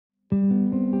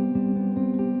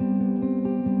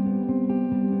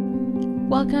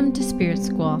Welcome to Spirit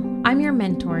School. I'm your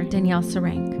mentor, Danielle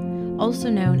Sarank, also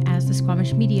known as the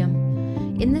Squamish Medium.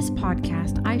 In this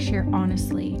podcast, I share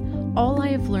honestly all I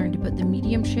have learned about the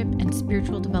mediumship and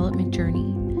spiritual development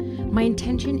journey. My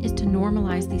intention is to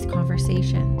normalize these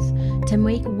conversations, to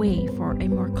make way for a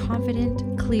more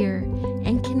confident, clear,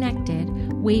 and connected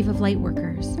wave of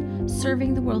lightworkers,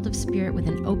 serving the world of spirit with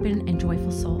an open and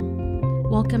joyful soul.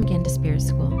 Welcome again to Spirit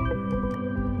School.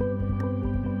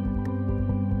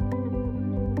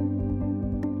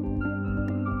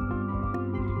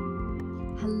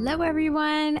 Hello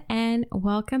everyone, and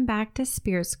welcome back to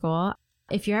Spirit School.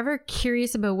 If you're ever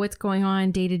curious about what's going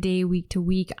on day to day, week to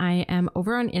week, I am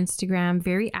over on Instagram,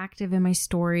 very active in my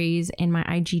stories and my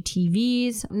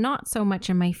IGTVs, not so much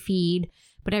in my feed,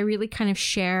 but I really kind of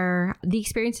share the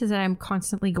experiences that I'm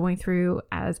constantly going through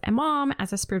as a mom,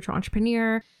 as a spiritual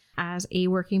entrepreneur, as a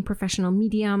working professional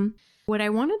medium. What I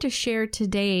wanted to share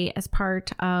today as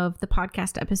part of the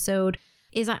podcast episode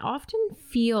is I often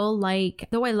feel like,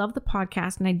 though I love the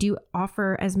podcast and I do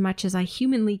offer as much as I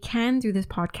humanly can through this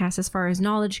podcast as far as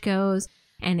knowledge goes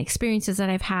and experiences that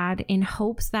I've had, in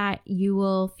hopes that you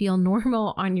will feel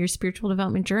normal on your spiritual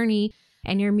development journey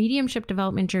and your mediumship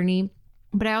development journey.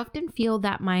 But I often feel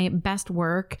that my best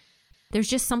work, there's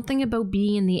just something about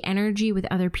being in the energy with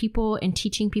other people and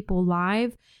teaching people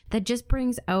live that just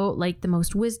brings out like the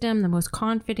most wisdom, the most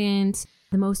confidence,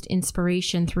 the most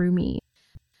inspiration through me.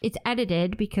 It's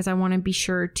edited because I want to be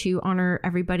sure to honor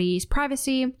everybody's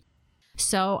privacy.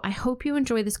 So I hope you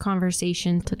enjoy this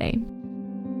conversation today.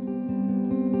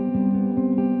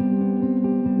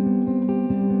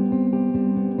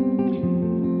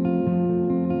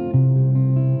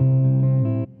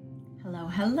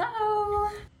 Hello.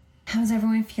 How's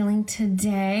everyone feeling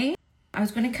today? I was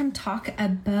going to come talk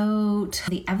about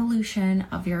the evolution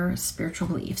of your spiritual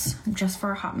beliefs just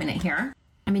for a hot minute here.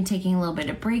 I've been taking a little bit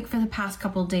of break for the past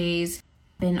couple days,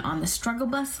 been on the struggle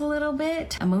bus a little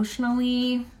bit,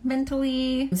 emotionally,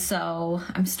 mentally. So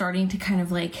I'm starting to kind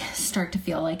of start to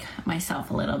feel like myself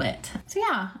a little bit. So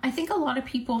yeah, I think a lot of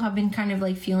people have been kind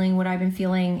of feeling what I've been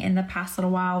feeling in the past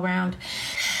little while around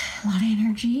a lot of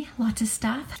energy, lots of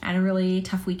stuff. I had a really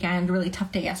tough weekend, really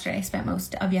tough day yesterday. I spent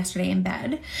most of yesterday in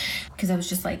bed because I was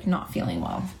just not feeling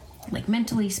well.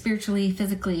 Mentally, spiritually,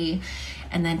 physically.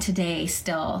 And then today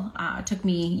still took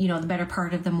me, the better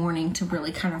part of the morning to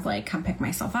really kind of come pick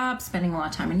myself up, spending a lot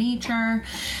of time in nature.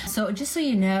 So just so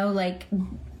you know,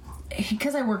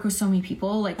 because I work with so many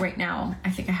people, right now, I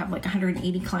think I have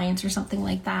 180 clients or something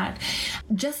like that.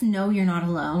 Just know you're not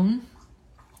alone.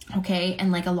 Okay.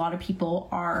 And a lot of people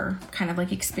are kind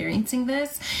of experiencing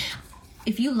this.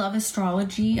 If you love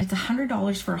astrology, it's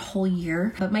 $100 for a whole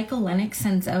year, but Michael Lennox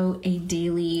sends out a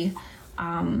daily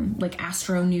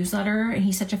astro newsletter, and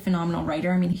he's such a phenomenal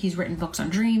writer. I mean, he's written books on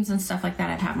dreams and stuff like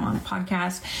that. I've had him on a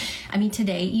podcast. I mean,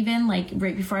 today, even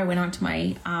right before I went on to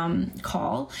my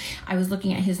call, I was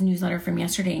looking at his newsletter from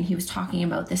yesterday, and he was talking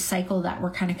about this cycle that we're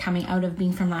kind of coming out of,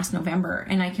 being from last November.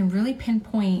 And I can really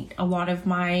pinpoint a lot of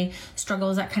my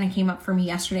struggles that kind of came up for me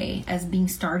yesterday as being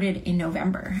started in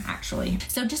November, actually.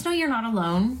 So just know you're not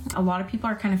alone. A lot of people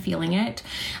are kind of feeling it.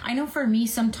 I know for me,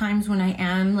 sometimes when I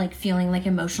am feeling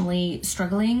emotionally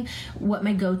struggling, what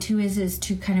my go-to is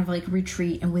to kind of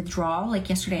retreat and withdraw.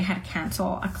 Yesterday I had to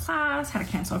cancel a class, had to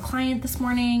cancel a client this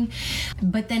morning.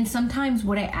 But then sometimes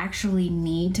what I actually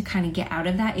need to kind of get out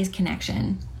of that is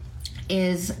connection,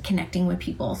 is connecting with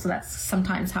people. So that's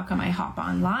sometimes how come I hop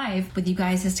on live with you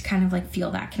guys, is to kind of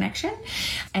feel that connection,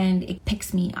 and it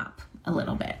picks me up a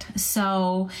little bit.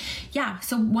 So yeah,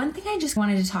 so one thing I just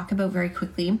wanted to talk about very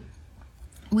quickly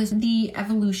was the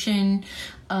evolution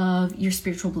of your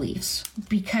spiritual beliefs,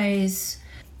 because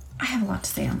I have a lot to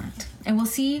say on that, and we'll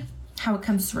see how it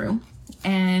comes through.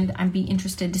 And I'd be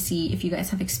interested to see if you guys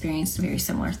have experienced very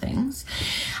similar things.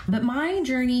 But my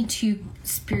journey to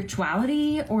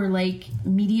spirituality, or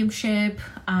mediumship,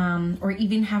 or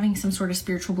even having some sort of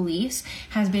spiritual beliefs,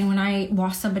 has been when I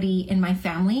lost somebody in my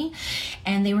family,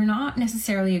 and they were not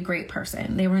necessarily a great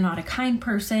person. They were not a kind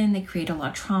person. They create a lot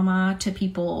of trauma to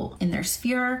people in their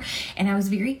sphere. And I was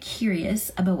very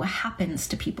curious about what happens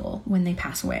to people when they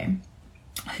pass away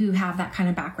who have that kind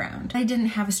of background. I didn't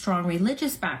have a strong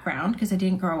religious background because I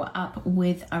didn't grow up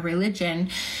with a religion.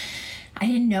 I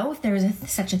didn't know if there was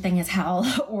such a thing as hell,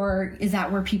 or is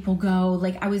that where people go?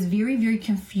 I was very, very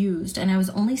confused, and I was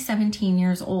only 17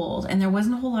 years old, and there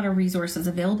wasn't a whole lot of resources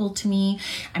available to me.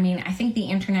 I mean, I think the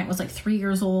internet was 3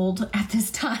 years old at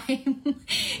this time,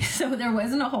 so there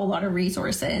wasn't a whole lot of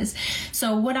resources.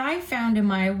 So what I found in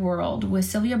my world was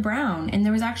Sylvia Browne, and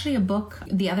there was actually a book,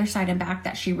 The Other Side and Back,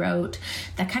 that she wrote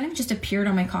that kind of just appeared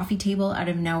on my coffee table out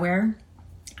of nowhere.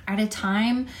 at a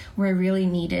time where I really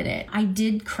needed it. I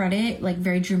did credit like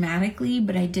very dramatically,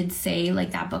 but I did say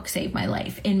like that book saved my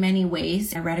life in many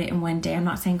ways. I read it in one day. I'm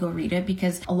not saying go read it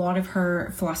because a lot of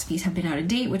her philosophies have been out of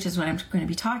date, which is what I'm going to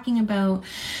be talking about.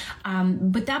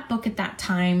 But that book at that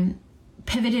time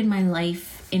pivoted my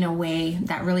life in a way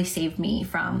that really saved me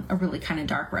from a really kind of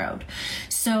dark road.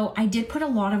 So I did put a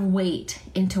lot of weight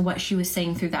into what she was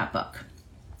saying through that book.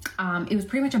 It was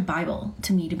pretty much a Bible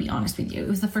to me, to be honest with you. It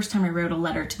was the first time I wrote a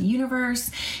letter to the universe.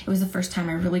 It was the first time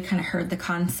I really kind of heard the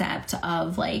concept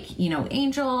of like, you know,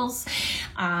 angels,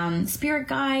 spirit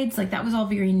guides. Like that was all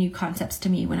very new concepts to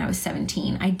me when I was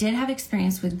 17. I did have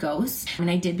experience with ghosts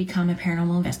and I did become a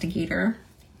paranormal investigator.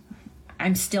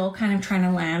 I'm still kind of trying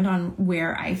to land on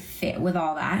where I fit with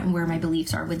all that and where my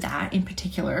beliefs are with that, in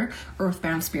particular,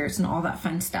 earthbound spirits and all that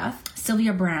fun stuff.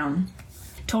 Sylvia Browne.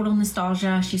 Total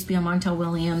nostalgia. She used to be on Montel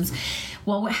Williams.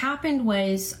 Well, what happened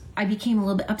was I became a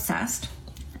little bit obsessed,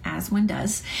 as one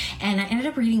does, and I ended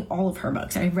up reading all of her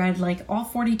books. I read like all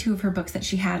 42 of her books that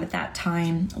she had at that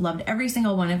time, loved every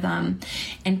single one of them,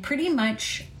 and pretty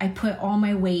much I put all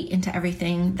my weight into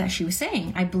everything that she was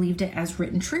saying. I believed it as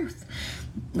written truth,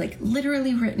 like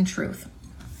literally written truth.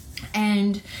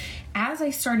 And as I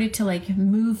started to like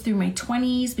move through my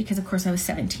 20s, because of course I was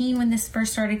 17 when this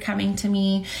first started coming to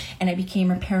me, and I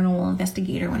became a paranormal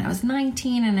investigator when I was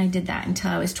 19, and I did that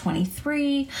until I was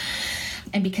 23.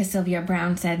 And because Sylvia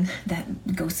Browne said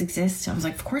that ghosts exist, I was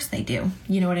like, of course they do.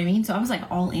 You know what I mean? So I was like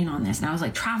all in on this, and I was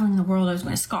like traveling the world. I was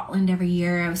going to Scotland every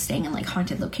year. I was staying in like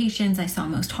haunted locations. I saw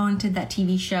Most Haunted, that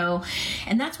TV show.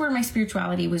 And that's where my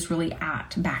spirituality was really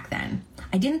at back then.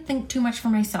 I didn't think too much for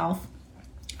myself.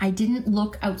 I didn't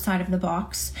look outside of the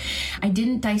box. I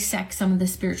didn't dissect some of the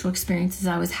spiritual experiences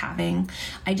I was having.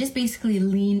 I just basically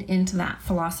leaned into that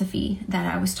philosophy that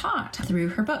I was taught through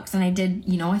her books. And I did,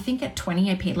 you know, I think at 20,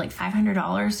 I paid like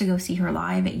 $500 to go see her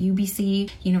live at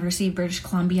UBC, University of British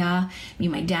Columbia. Me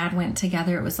and my dad went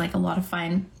together. It was like a lot of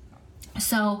fun.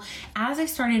 So as I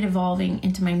started evolving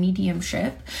into my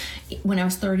mediumship when I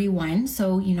was 31,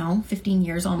 so, you know, 15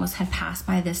 years almost had passed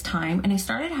by this time, and I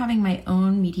started having my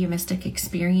own mediumistic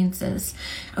experiences.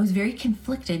 I was very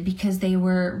conflicted because they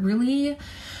were really,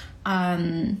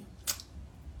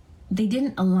 they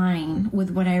didn't align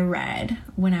with what I read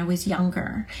when I was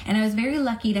younger. And I was very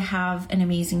lucky to have an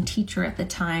amazing teacher at the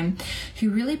time who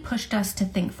really pushed us to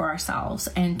think for ourselves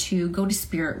and to go to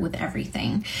spirit with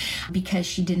everything, because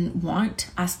she didn't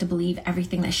want us to believe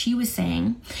everything that she was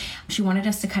saying. She wanted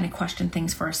us to kind of question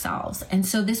things for ourselves. And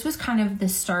so this was kind of the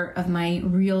start of my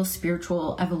real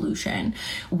spiritual evolution,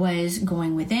 was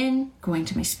going within, going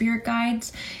to my spirit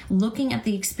guides, looking at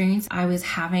the experience I was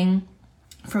having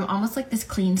from almost like this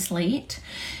clean slate.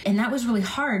 And that was really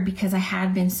hard because I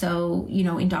had been so, you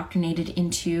know, indoctrinated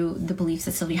into the beliefs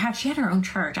that Sylvia had. She had her own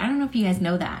church. I don't know if you guys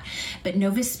know that, but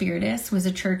Novus Spiritus was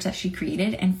a church that she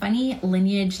created. And funny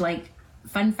lineage, like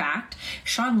fun fact,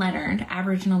 Sean Leonard,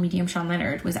 Aboriginal medium Sean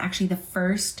Leonard, was actually the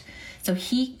first. So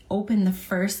he opened the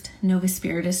first Novus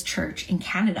Spiritus church in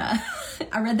Canada.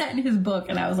 I read that in his book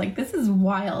and I was like, this is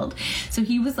wild. So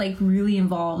he was like really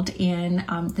involved in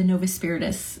the Novus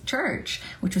Spiritus church,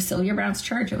 which was Sylvia Browne's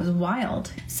church. It was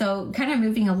wild. So kind of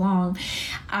moving along,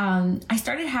 I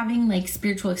started having like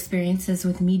spiritual experiences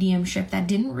with mediumship that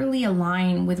didn't really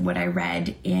align with what I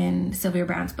read in Sylvia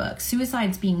Browne's book,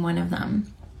 suicides being one of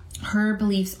them. Her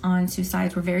beliefs on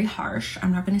suicides were very harsh.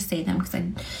 I'm not going to say them because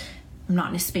I'm not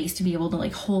in a space to be able to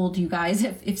like hold you guys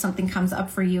if something comes up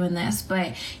for you in this,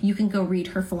 but you can go read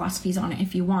her philosophies on it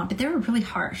if you want. But they were really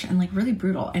harsh and like really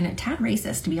brutal and a tad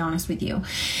racist, to be honest with you.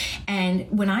 And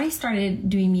when I started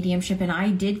doing mediumship, and I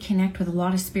did connect with a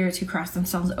lot of spirits who crossed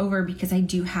themselves over, because I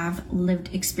do have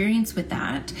lived experience with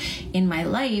that in my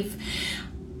life,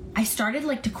 I started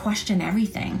like to question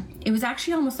everything. It was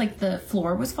actually almost like the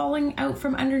floor was falling out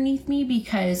from underneath me,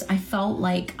 because I felt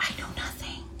like I know nothing.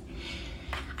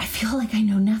 I feel like I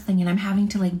know nothing, and I'm having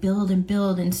to like build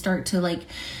and start to like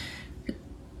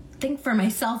think for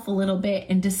myself a little bit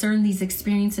and discern these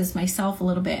experiences myself a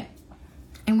little bit.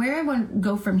 And where I want to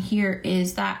go from here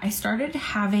is that I started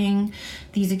having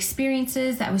these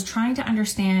experiences that I was trying to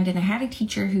understand, and I had a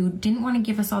teacher who didn't want to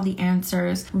give us all the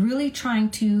answers, really trying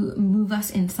to move us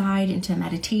inside into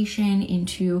meditation,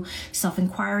 into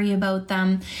self-inquiry about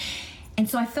them. And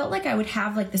so I felt like I would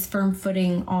have like this firm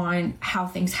footing on how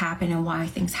things happen and why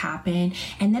things happen.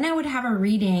 And then I would have a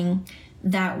reading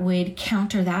that would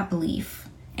counter that belief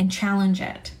and challenge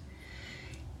it.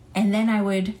 And then I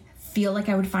would feel like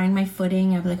I would find my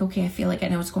footing. I'd be like, okay, I feel like I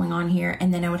know what's going on here.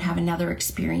 And then I would have another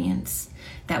experience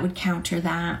that would counter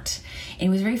that. And it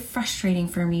was very frustrating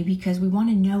for me, because we want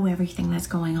to know everything that's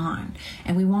going on.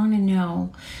 And we want to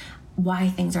know why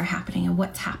things are happening and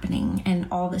what's happening and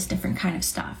all this different kind of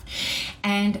stuff.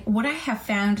 And what I have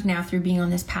found now through being on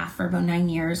this path for about 9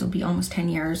 years, it'll be almost 10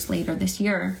 years later this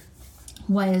year,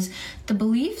 was the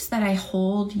beliefs that I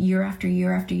hold year after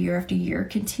year after year after year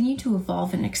continue to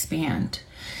evolve and expand.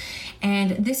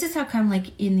 And this is how come,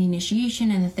 like in the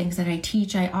initiation and the things that I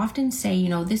teach, I often say,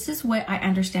 this is what I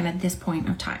understand at this point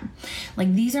of time.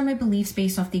 Like, these are my beliefs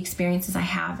based off the experiences I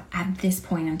have at this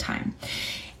point in time.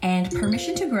 And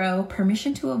permission to grow,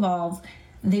 permission to evolve,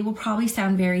 they will probably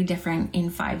sound very different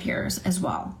in 5 years as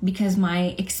well, because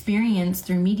my experience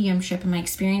through mediumship and my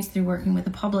experience through working with the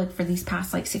public for these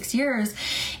past 6 years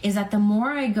is that the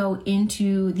more I go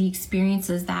into the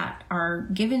experiences that are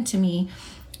given to me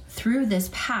through this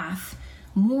path,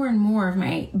 more and more of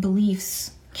my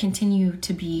beliefs continue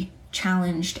to be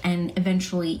challenged and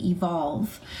eventually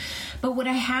evolve. But what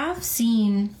I have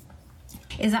seen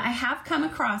is that I have come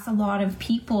across a lot of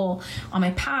people on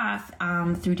my path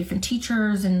through different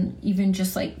teachers and even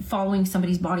just following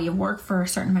somebody's body of work for a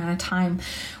certain amount of time,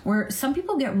 where some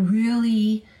people get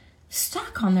really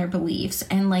stuck on their beliefs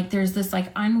and there's this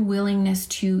unwillingness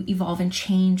to evolve and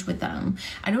change with them.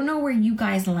 I don't know where you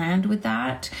guys land with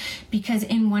that, because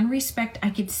in one respect I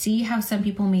could see how some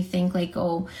people may think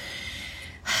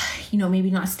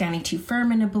maybe not standing too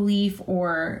firm in a belief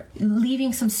or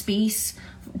leaving some space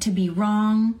to be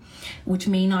wrong, which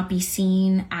may not be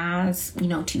seen as,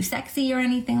 too sexy or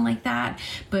anything like that.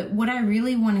 But what I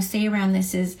really want to say around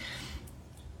this is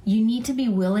you need to be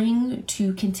willing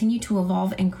to continue to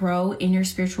evolve and grow in your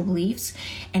spiritual beliefs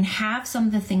and have some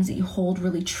of the things that you hold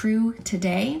really true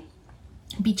today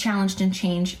be challenged and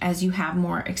changed as you have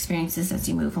more experiences as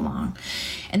you move along.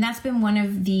 And that's been one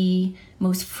of the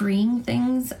most freeing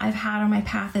things I've had on my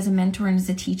path as a mentor and as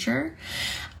a teacher,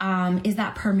 is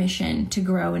that permission to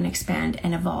grow and expand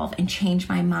and evolve and change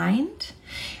my mind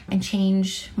and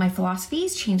change my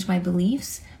philosophies, change my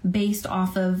beliefs based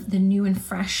off of the new and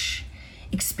fresh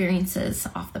experiences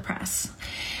off the press.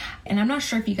 And I'm not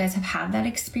sure if you guys have had that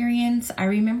experience. I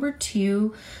remember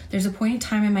too, there's a point in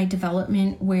time in my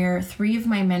development where 3 of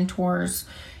my mentors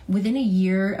within a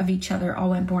year of each other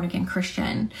all went born again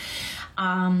Christian,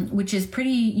 which is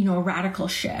pretty, a radical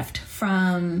shift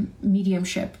from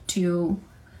mediumship to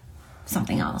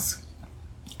something else.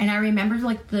 And I remember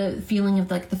the feeling of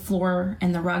the floor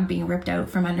and the rug being ripped out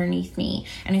from underneath me.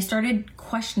 And I started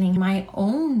questioning my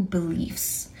own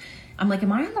beliefs. I'm like,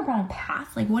 am I on the wrong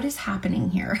path? What is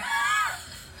happening here?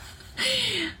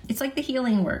 It's the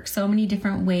healing work, so many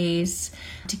different ways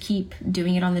to keep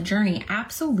doing it on the journey.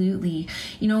 Absolutely.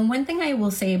 One thing I will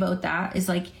say about that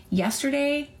is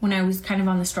yesterday when I was kind of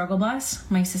on the struggle bus,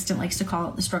 my assistant likes to call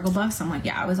it the struggle bus. I'm like,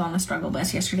 yeah, I was on the struggle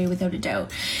bus yesterday without a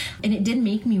doubt. And it did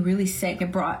make me really sick.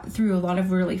 It brought through a lot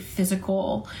of really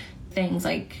physical things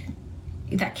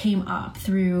that came up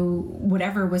through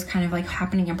whatever was kind of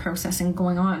happening and processing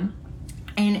going on.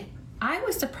 And I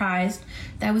was surprised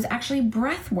that it was actually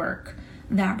breath work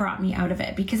that brought me out of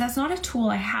it, because that's not a tool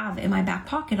I have in my back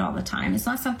pocket all the time. It's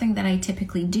not something that I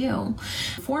typically do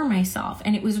for myself.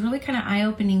 And it was really kind of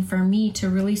eye-opening for me to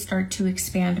really start to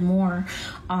expand more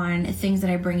on things that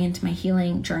I bring into my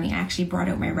healing journey. I actually brought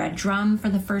out my red drum for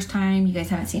the first time. You guys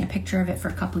haven't seen a picture of it for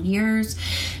a couple years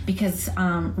because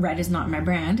red is not my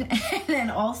brand. And then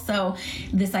also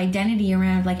this identity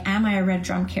around am I a red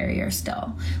drum carrier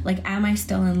still? Am I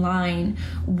still in line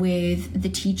with the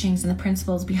teachings and the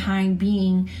principles behind being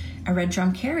a red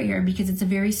drum carrier? Because it's a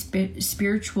very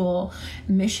spiritual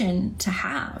mission to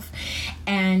have.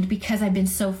 And because I've been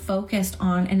so focused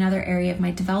on another area of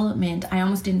my development, I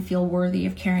almost didn't feel worthy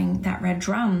of carrying that red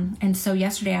drum. And so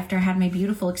yesterday, after I had my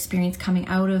beautiful experience coming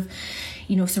out of,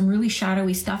 some really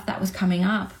shadowy stuff that was coming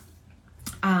up,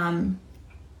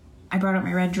 I brought out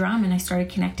my red drum and I started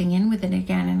connecting in with it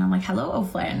again. And I'm like, hello,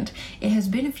 Oakland. It has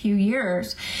been a few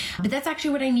years, but that's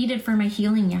actually what I needed for my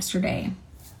healing yesterday.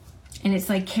 And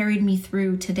it's carried me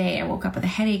through today. I woke up with a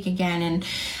headache again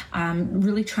and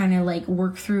really trying to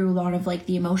work through a lot of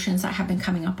the emotions that have been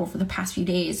coming up over the past few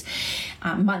days,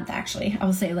 month actually, I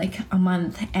will say a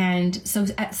month. And so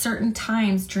at certain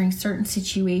times during certain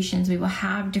situations, we will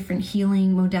have different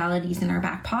healing modalities in our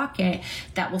back pocket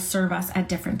that will serve us at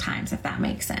different times, if that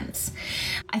makes sense.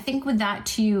 I think with that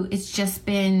too, it's just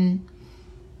been,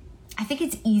 I think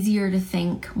it's easier to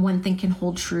think one thing can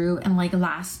hold true and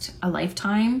last a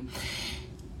lifetime.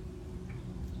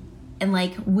 And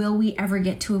will we ever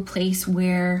get to a place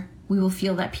where we will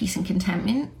feel that peace and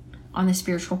contentment on the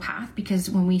spiritual path? Because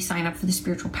when we sign up for the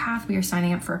spiritual path, we are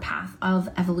signing up for a path of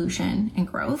evolution and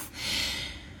growth.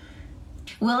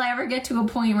 Will I ever get to a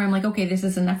point where I'm okay, this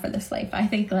is enough for this life? I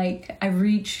think I've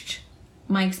reached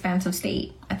my expansive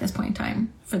state at this point in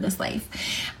time for this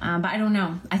life. But I don't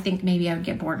know. I think maybe I would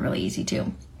get bored really easy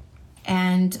too.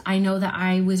 And I know that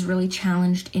I was really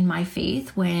challenged in my faith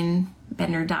when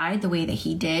Bender died the way that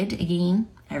he did. Again,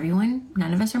 everyone,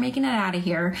 none of us are making it out of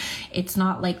here. It's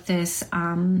not like this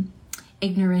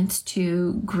ignorance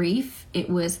to grief. It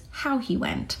was how he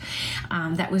went.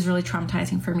 That was really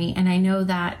traumatizing for me. And I know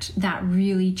that that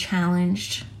really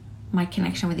challenged my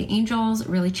connection with the angels,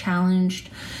 really challenged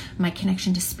my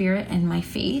connection to spirit and my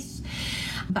faith.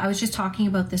 But I was just talking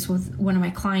about this with one of my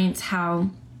clients, how,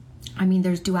 I mean,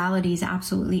 there's dualities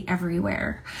absolutely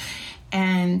everywhere.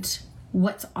 And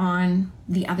what's on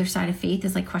the other side of faith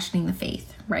is like questioning the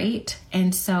faith, right?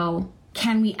 And so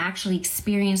can we actually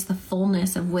experience the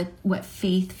fullness of what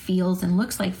faith feels and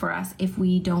looks like for us if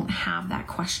we don't have that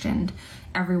questioned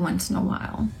every once in a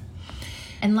while?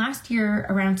 And last year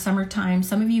around summertime,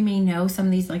 some of you may know some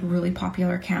of these like really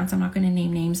popular accounts. I'm not going to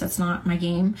name names. That's not my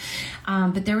game.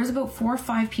 But there was about 4 or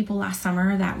 5 people last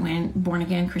summer that went born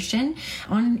again Christian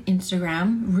on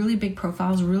Instagram, really big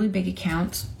profiles, really big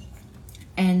accounts.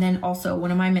 And then also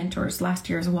one of my mentors last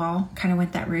year as well kind of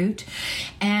went that route.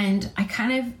 And I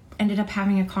kind of ended up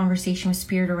having a conversation with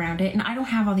spirit around it. And I don't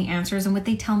have all the answers. And what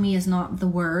they tell me is not the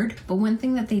word. But one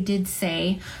thing that they did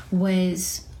say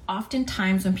was,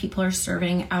 oftentimes when people are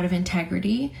serving out of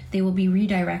integrity, they will be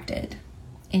redirected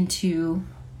into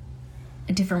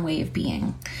a different way of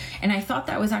being. And I thought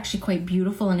that was actually quite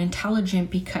beautiful and intelligent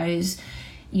because,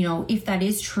 you know, if that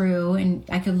is true, and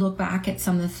I could look back at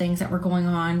some of the things that were going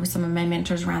on with some of my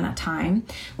mentors around that time.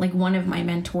 Like one of my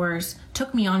mentors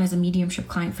took me on as a mediumship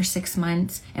client for 6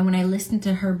 months. And when I listened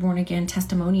to her born again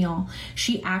testimonial,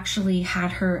 she actually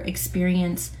had her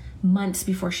experience months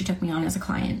before she took me on as a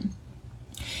client.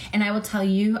 And I will tell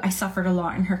you, I suffered a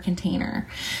lot in her container.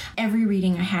 Every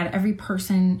reading I had, every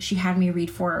person she had me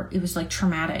read for, it was like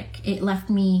traumatic. It left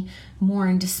me more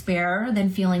in despair than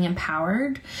feeling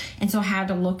empowered. And so I had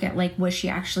to look at like, was she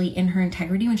actually in her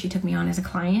integrity when she took me on as a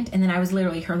client? And then I was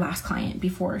literally her last client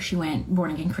before she went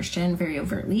born again Christian very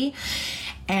overtly.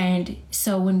 And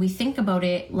so when we think about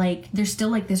it, like there's still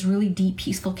like this really deep,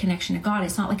 peaceful connection to God.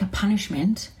 It's not like a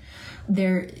punishment.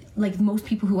 They're like most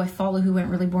people who I follow who went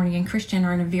really born again Christian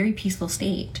are in a very peaceful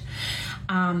state.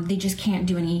 They just can't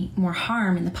do any more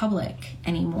harm in the public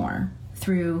anymore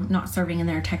through not serving in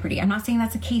their integrity. I'm not saying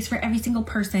that's the case for every single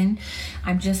person.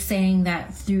 I'm just saying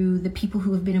that through the people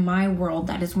who have been in my world,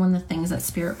 that is one of the things that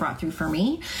Spirit brought through for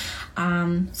me.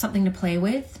 Something to play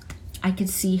with. I could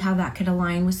see how that could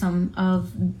align with some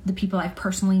of the people I've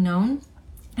personally known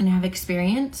and have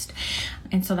experienced.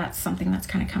 And so that's something that's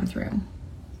kind of come through.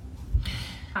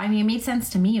 I mean, it made sense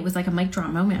to me. It was like a mic drop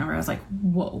moment where I was like,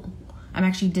 whoa, I'm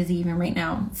actually dizzy even right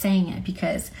now saying it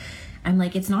because I'm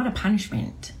like, it's not a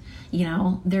punishment. You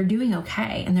know, they're doing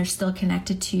okay and they're still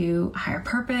connected to a higher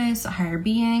purpose, a higher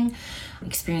being,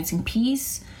 experiencing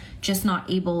peace, just not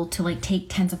able to like take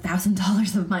tens of thousands of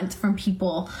dollars a month from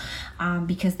people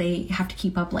because they have to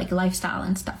keep up like lifestyle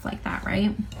and stuff like that,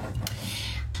 right?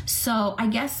 So I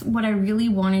guess what I really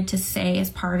wanted to say as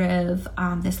part of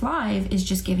this live is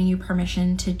just giving you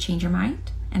permission to change your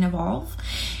mind and evolve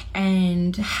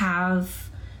and have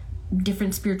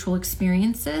different spiritual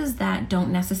experiences that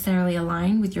don't necessarily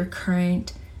align with your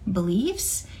current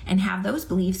beliefs and have those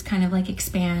beliefs kind of like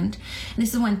expand. And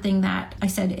this is one thing that I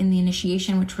said in the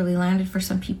initiation, which really landed for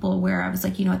some people, where I was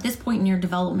like, you know, at this point in your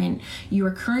development, you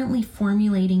are currently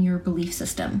formulating your belief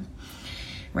system,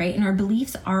 right? And our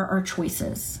beliefs are our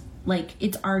choices. Like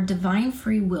it's our divine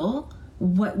free will,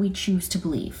 what we choose to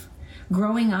believe.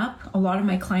 Growing up, a lot of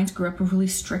my clients grew up with really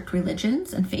strict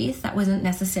religions and faith. That wasn't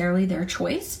necessarily their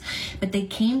choice, but they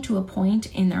came to a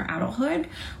point in their adulthood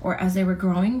or as they were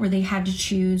growing where they had to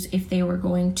choose if they were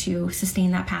going to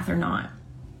sustain that path or not.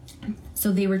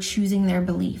 So they were choosing their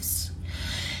beliefs.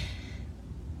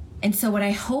 And so what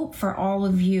I hope for all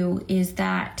of you is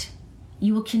that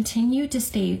you will continue to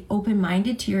stay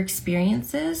open-minded to your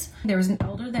experiences. There was an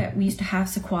elder that we used to have,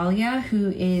 Sequoia, who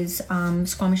is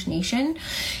Squamish Nation,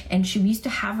 and we used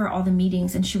to have her all the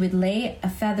meetings, and she would lay a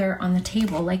feather on the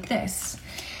table like this.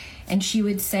 And she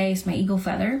would say, it's my eagle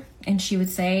feather, and she would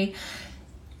say,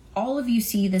 all of you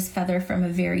see this feather from a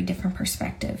very different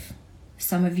perspective.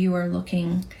 Some of you are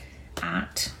looking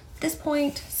at this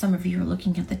point, some of you are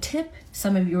looking at the tip,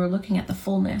 some of you are looking at the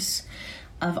fullness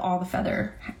of all the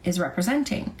feather is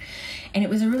representing. And it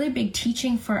was a really big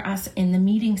teaching for us in the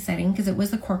meeting setting because it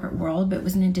was the corporate world, but it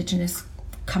was an Indigenous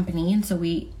company. And so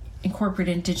we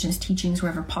incorporated Indigenous teachings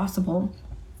wherever possible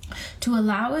to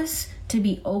allow us to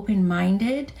be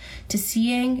open-minded to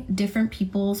seeing different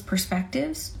people's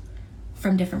perspectives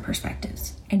from different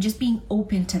perspectives and just being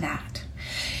open to that.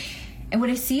 And what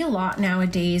I see a lot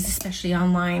nowadays, especially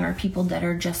online, are people that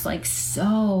are just like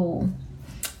so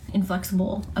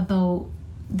inflexible about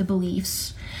the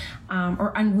beliefs,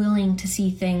 or unwilling to see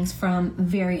things from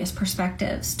various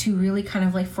perspectives to really kind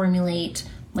of like formulate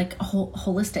like a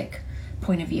holistic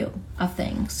point of view of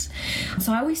things.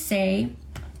 So I always say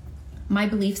my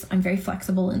beliefs, I'm very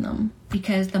flexible in them,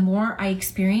 because the more I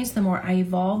experience, the more I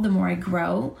evolve, the more I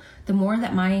grow, the more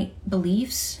that my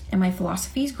beliefs and my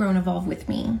philosophies grow and evolve with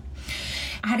me.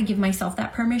 I had to give myself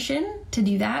that permission to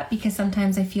do that, because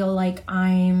sometimes I feel like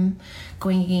I'm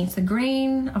going against the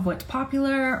grain of what's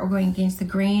popular or going against the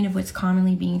grain of what's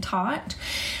commonly being taught.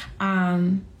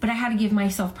 But I had to give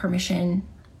myself permission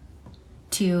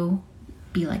to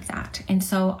be like that. And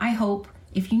so I hope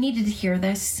if you needed to hear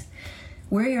this,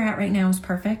 where you're at right now is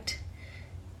perfect.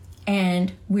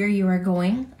 And where you are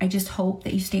going, I just hope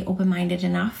that you stay open-minded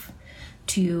enough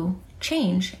to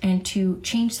change and to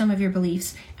change some of your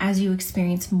beliefs as you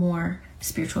experience more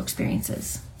spiritual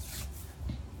experiences.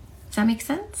 Does that make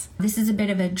sense? This is a bit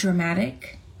of a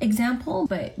dramatic example,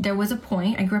 but there was a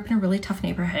point, I grew up in a really tough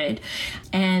neighborhood,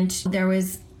 and there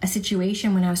was a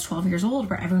situation when I was 12 years old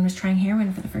where everyone was trying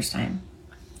heroin for the first time.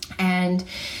 And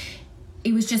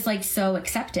it was just like so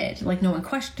accepted, like no one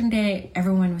questioned it.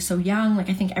 Everyone was so young. Like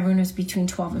I think everyone was between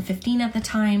 12 and 15 at the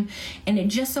time. And it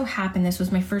just so happened, this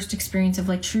was my first experience of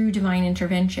like true divine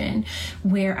intervention,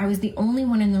 where I was the only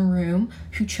one in the room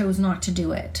who chose not to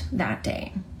do it that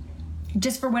day.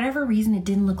 Just for whatever reason, it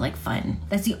didn't look like fun.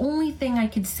 That's the only thing I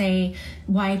could say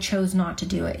why I chose not to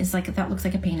do it, is like, that looks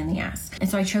like a pain in the ass. And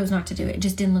so I chose not to do it. It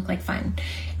just didn't look like fun.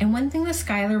 And one thing that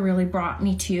Skylar really brought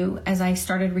me to, as I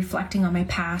started reflecting on my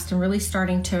past and really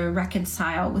starting to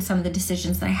reconcile with some of the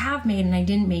decisions that I have made and I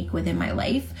didn't make within my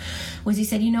life, was he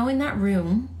said, you know, in that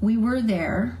room, we were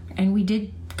there and we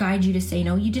did guide you to say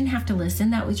no. You didn't have to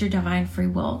listen. That was your divine free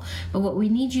will. But what we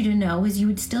need you to know is you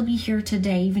would still be here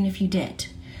today even if you did.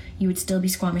 You would still be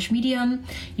Squamish Medium.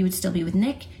 You would still be with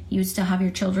Nick. You would still have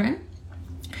your children.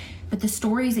 But the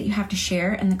stories that you have to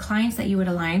share and the clients that you would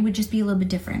align would just be a little bit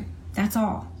different. That's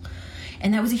all.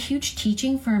 And that was a huge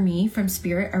teaching for me from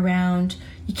Spirit around,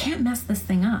 you can't mess this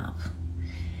thing up,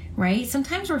 right?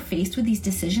 Sometimes we're faced with these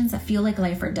decisions that feel like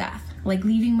life or death. Like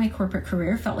leaving my corporate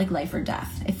career felt like life or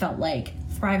death. It felt like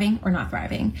thriving or not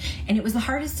thriving. And it was the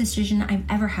hardest decision I've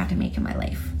ever had to make in my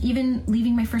life. Even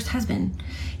leaving my first husband,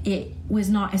 it was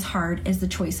not as hard as the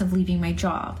choice of leaving my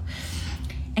job.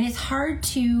 And it's hard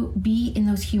to be in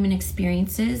those human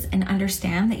experiences and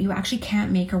understand that you actually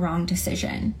can't make a wrong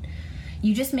decision.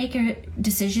 You just make a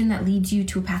decision that leads you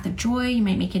to a path of joy. You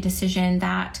might make a decision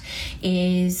that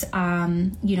is,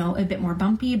 a bit more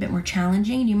bumpy, a bit more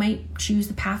challenging. And you might choose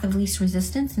the path of least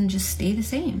resistance and just stay the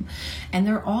same. And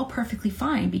they're all perfectly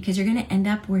fine, because you're going to end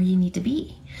up where you need to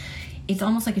be. It's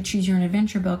almost like a choose your own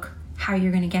adventure book. How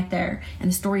you're going to get there and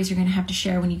the stories you're going to have to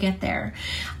share when you get there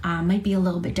might be a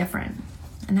little bit different.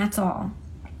 And that's all.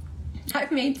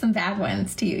 I've made some bad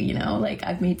ones too, like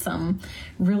I've made some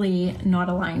really not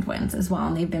aligned ones as well,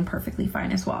 and they've been perfectly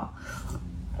fine as well.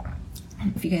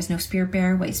 If you guys know Spirit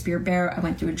Bear, White Spirit Bear, I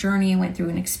went through a journey, I went through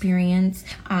an experience,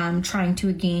 trying to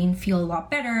again feel a lot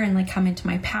better and like come into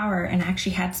my power, and I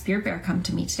actually had Spirit Bear come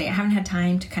to me today. I haven't had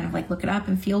time to kind of like look it up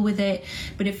and feel with it,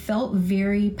 but it felt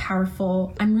very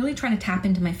powerful. I'm really trying to tap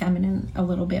into my feminine a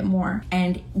little bit more,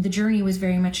 and the journey was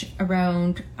very much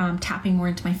around tapping more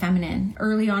into my feminine.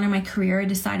 Early on in my career, I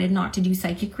decided not to do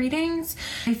psychic readings.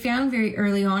 I found very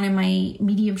early on in my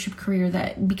mediumship career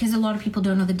that because a lot of people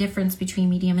don't know the difference between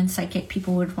medium and psychic,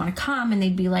 people would want to come and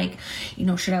they'd be like,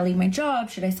 should I leave my job?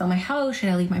 Should I sell my house? Should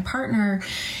I leave my partner?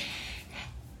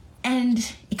 And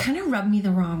it kind of rubbed me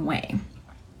the wrong way,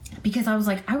 because I was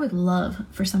like, I would love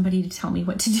for somebody to tell me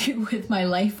what to do with my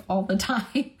life all the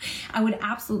time. I would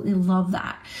absolutely love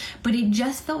that. But it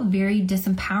just felt very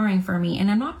disempowering for me.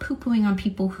 And I'm not poo-pooing on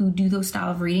people who do those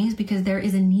style of readings, because there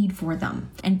is a need for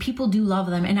them and people do love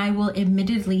them. And I will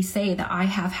admittedly say that I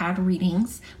have had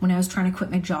readings when I was trying to quit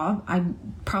my job. I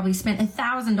probably spent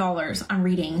 $1,000 on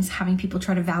readings, having people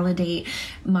try to validate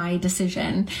my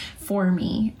decision for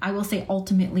me. I will say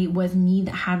ultimately it was me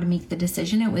that had to make the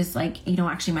decision. It was like,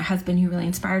 actually my husband who really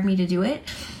inspired me to do it.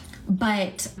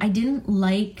 But I didn't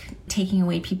like taking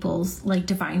away people's like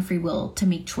divine free will to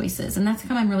make choices. And that's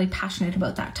how I'm really passionate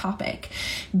about that topic,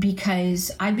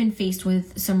 because I've been faced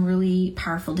with some really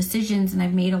powerful decisions, and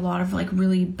I've made a lot of like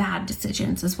really bad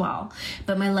decisions as well.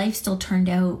 But my life still turned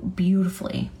out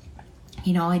beautifully.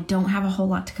 I don't have a whole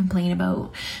lot to complain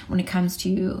about when it comes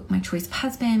to my choice of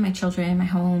husband, my children, my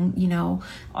home,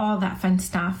 all that fun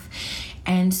stuff.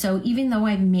 And so even though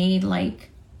I've made like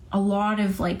a lot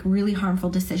of like really harmful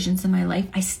decisions in my life,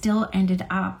 I still ended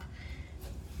up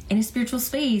in a spiritual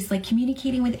space, like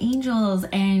communicating with angels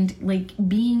and like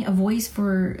being a voice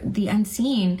for the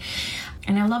unseen.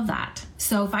 And I love that.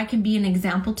 So if I can be an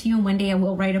example to you, and one day I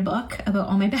will write a book about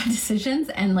all my bad decisions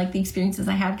and like the experiences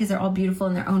I had, because they're all beautiful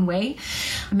in their own way,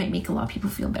 I might make a lot of people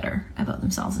feel better about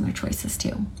themselves and their choices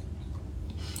too.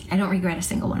 I don't regret a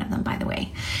single one of them, by the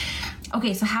way.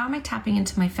 Okay, so how am I tapping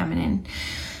into my feminine?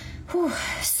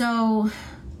 So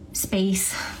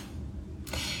space.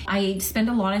 I spend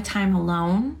a lot of time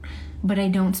alone, but I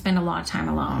don't spend a lot of time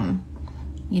alone.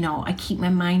 You know, I keep my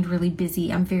mind really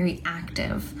busy. I'm very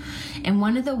active. And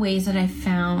one of the ways that I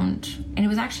found, and it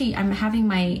was actually, I'm having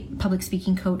my public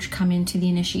speaking coach come into the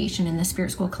initiation in the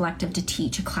Spirit School Collective to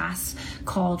teach a class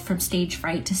called From Stage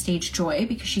Fright to Stage Joy,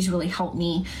 because she's really helped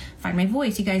me find my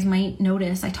voice. You guys might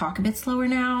notice I talk a bit slower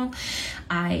now.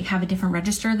 I have a different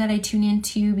register that I tune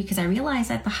into, because I realized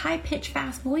that the high-pitched,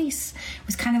 fast voice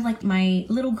was kind of like my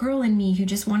little girl in me who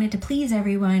just wanted to please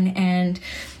everyone and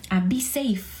be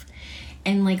safe.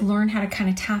 And like learn how to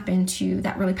kind of tap into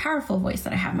that really powerful voice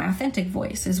that I have. My authentic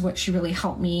voice is what she really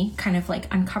helped me kind of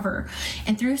like uncover.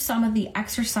 And through some of the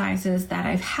exercises that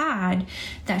I've had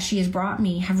that she has brought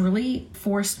me have really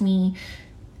forced me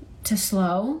to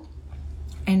slow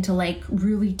and to like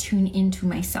really tune into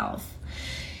myself.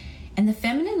 And the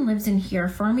feminine lives in here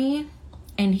for me.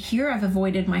 And here I've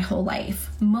avoided my whole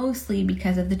life, mostly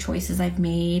because of the choices I've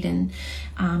made and,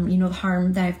 the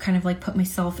harm that I've kind of like put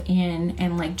myself in,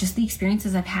 and like just the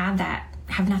experiences I've had that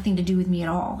have nothing to do with me at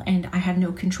all. And I had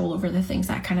no control over the things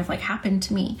that kind of like happened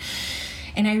to me.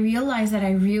 And I realized that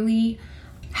I really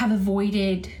have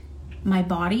avoided my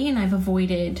body, and I've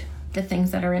avoided the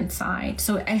things that are inside.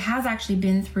 So it has actually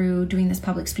been through doing this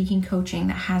public speaking coaching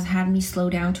that has had me slow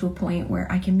down to a point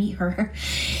where I can meet her.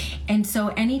 And so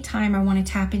anytime I want to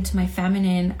tap into my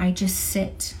feminine, I just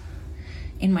sit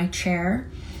in my chair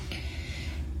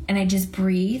and I just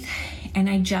breathe and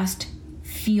I just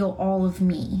feel all of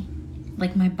me,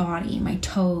 like my body, my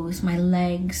toes, my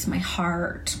legs, my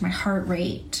heart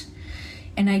rate.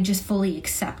 And I just fully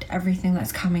accept everything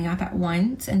that's coming up at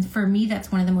once. And for me,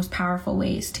 that's one of the most powerful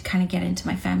ways to kind of get into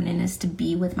my feminine, is to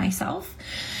be with myself.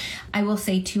 I will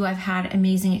say too, I've had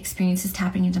amazing experiences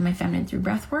tapping into my feminine through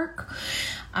breath work.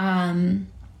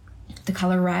 The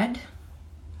color red.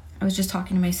 I was just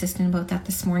talking to my assistant about that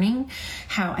this morning,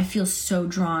 how I feel so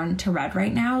drawn to red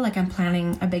right now. Like I'm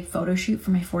planning a big photo shoot for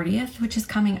my 40th, which is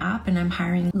coming up, and I'm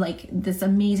hiring like this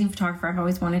amazing photographer I've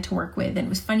always wanted to work with. And it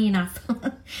was funny enough,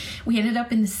 we ended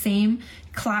up in the same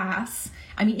class.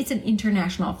 I mean, it's an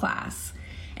international class.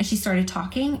 And she started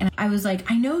talking and I was like,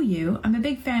 I know you, I'm a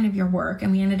big fan of your work.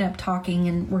 And we ended up talking,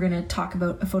 and we're going to talk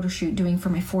about a photo shoot doing for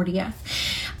my 40th.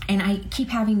 And I keep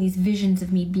having these visions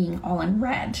of me being all in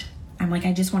red. I'm like,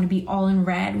 I just want to be all in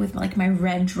red with like my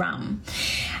red drum.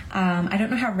 I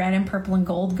don't know how red and purple and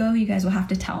gold go. You guys will have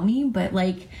to tell me, but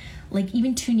like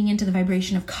even tuning into the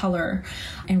vibration of color,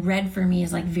 and red for me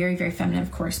is like very, very feminine.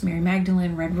 Of course, Mary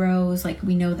Magdalene, red rose. Like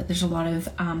we know that there's a lot of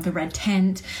the red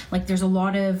tent. Like there's a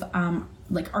lot of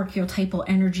like archetypal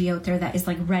energy out there that is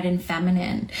like red and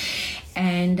feminine.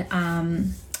 And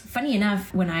funny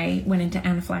enough, when I went into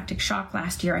anaphylactic shock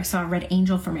last year, I saw a red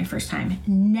angel for my first time.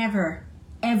 Never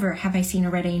ever have I seen a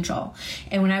red angel.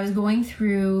 And when I was going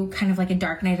through kind of like a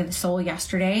dark night of the soul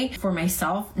yesterday for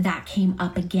myself, that came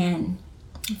up again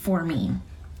for me,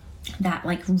 that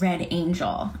like red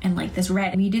angel. And like this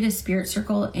red, we did a spirit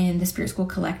circle in the Spirit School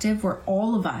Collective where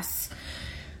all of us,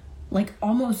 like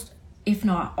almost if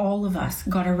not all of us,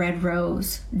 got a red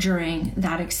rose during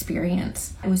that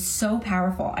experience. It was so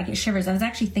powerful. I get shivers. I was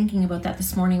actually thinking about that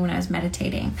this morning when I was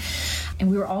meditating, and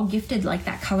we were all gifted like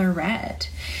that color red.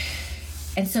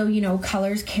 And so,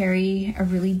 colors carry a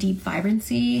really deep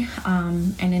vibrancy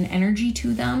and an energy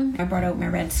to them. I brought out my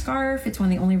red scarf. It's one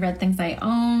of the only red things I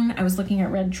own. I was looking at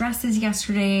red dresses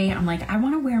yesterday. I'm like, I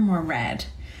want to wear more red.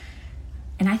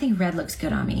 And I think red looks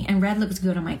good on me. And red looks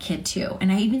good on my kid too.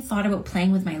 And I even thought about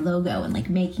playing with my logo and like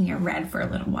making it red for a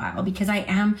little while, because I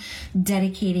am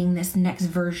dedicating this next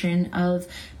version of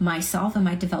myself and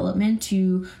my development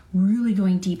to really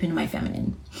going deep into my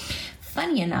feminine.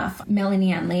 Funny enough,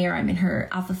 Melanie Ann Layer, I'm in her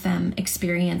Alpha Femme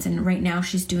experience, and right now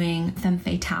she's doing Femme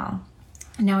Fatale.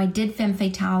 Now I did Femme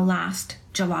Fatale last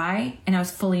July, and I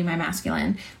was fully my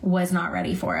masculine, was not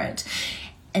ready for it.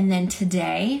 And then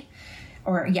today,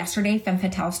 or yesterday, Femme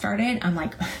Fatale started. I'm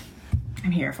like,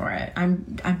 I'm here for it.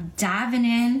 I'm diving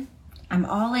in. I'm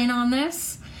all in on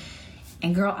this.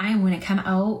 And girl, I am going to come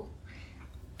out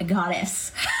a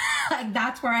goddess. Like,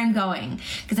 that's where I'm going,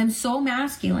 because I'm so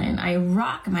masculine. I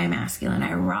rock my masculine.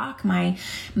 I rock my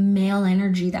male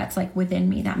energy that's like within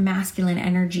me, that masculine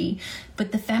energy.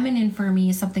 But the feminine for me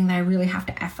is something that I really have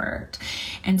to effort.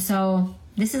 And so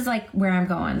this is like where I'm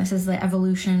going. This is the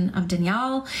evolution of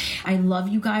Danielle. I love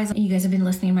you guys. You guys have been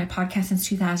listening to my podcast since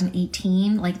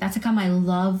 2018. Like, that's how come I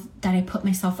love that I put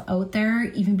myself out there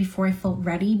even before I felt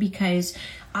ready, because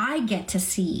I get to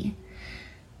see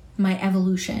my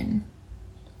evolution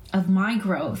of my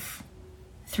growth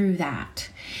through that.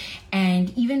 And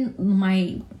even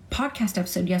my podcast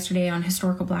episode yesterday on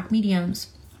historical Black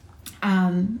mediums,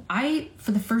 I,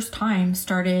 for the first time,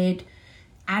 started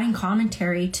adding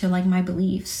commentary to like my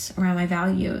beliefs around my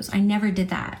values. I never did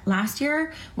that. Last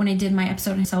year, when I did my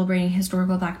episode on celebrating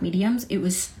historical Black mediums, it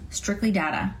was strictly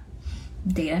data.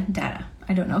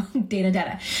 I don't know,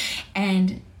 data.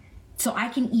 And so I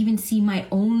can even see my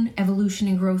own evolution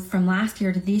and growth from last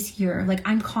year to this year. Like,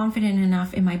 I'm confident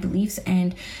enough in my beliefs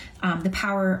and the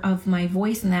power of my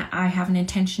voice, and that I have an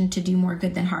intention to do more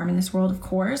good than harm in this world, of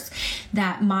course,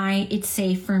 that it's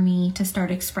safe for me to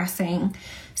start expressing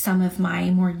some of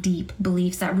my more deep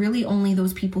beliefs that really only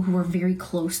those people who are very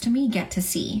close to me get to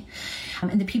see.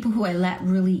 And the people who I let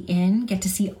really in get to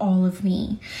see all of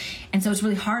me. And so it's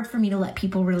really hard for me to let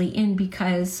people really in,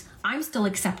 because I'm still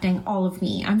accepting all of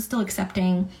me. I'm still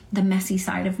accepting the messy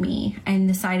side of me, and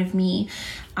the side of me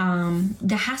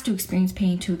that has to experience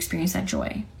pain to experience that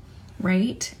joy,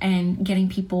 right? And getting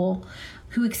people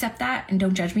who accept that and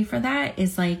don't judge me for that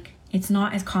is like, it's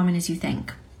not as common as you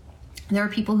think. There are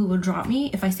people who will drop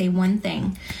me if I say one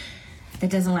thing that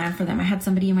doesn't land for them. I had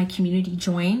somebody in my community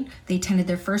join. They attended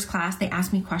their first class. They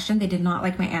asked me a question. They did not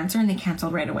like my answer, and they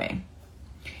canceled right away.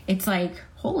 It's like,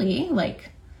 holy, like,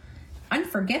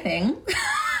 unforgiving.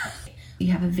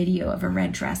 You have a video of a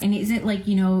red dress. And is it like,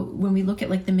 you know, when we look at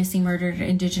like the missing, murdered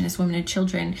Indigenous women and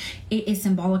children, it is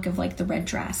symbolic of like the red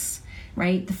dress,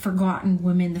 right? The forgotten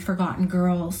women, the forgotten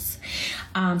girls.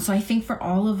 So I think for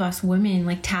all of us women,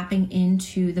 like tapping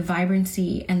into the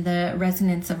vibrancy and the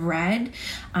resonance of red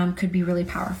could be really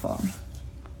powerful.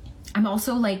 I'm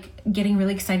also like getting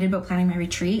really excited about planning my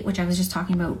retreat, which I was just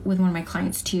talking about with one of my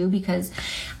clients too, because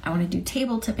I want to do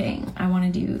table tipping. I want to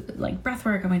do like breath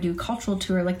work. I want to do cultural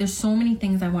tour. Like, there's so many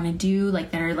things I want to do,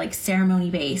 like that are like ceremony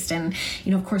based, and,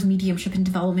 you know, of course, mediumship and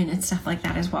development and stuff like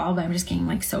that as well. But I'm just getting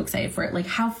like so excited for it. Like,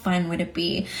 how fun would it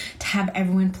be to have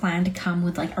everyone plan to come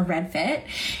with like a red fit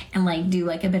and like do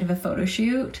like a bit of a photo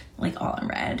shoot, like all in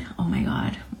red. Oh my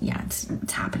God. Yeah,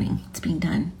 it's happening. It's being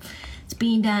done. It's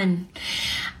being done.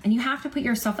 And you have to put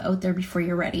yourself out there before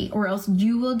you're ready, or else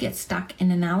you will get stuck in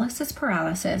analysis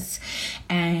paralysis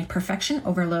and perfection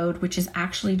overload, which is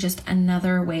actually just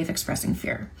another way of expressing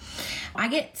fear. I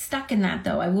get stuck in that,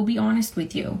 though. I will be honest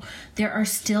with you. There are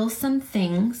still some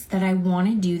things that I want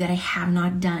to do that I have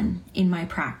not done in my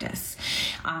practice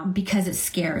because it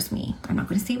scares me. I'm not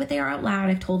going to say what they are out loud.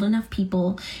 I've told enough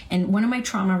people. And one of my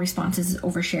trauma responses is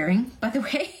oversharing. By the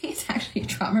way, it's actually a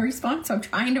trauma response, so I'm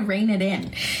trying to rein it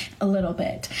in a little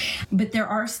bit. But there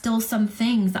are still some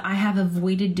things that I have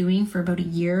avoided doing for about a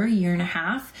year and a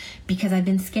half because I've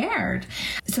been scared.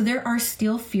 So there are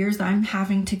still fears that I'm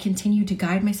having to continue to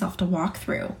guide myself to walk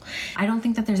through. I don't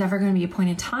think that there's ever going to be a point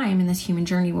in time in this human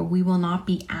journey where we will not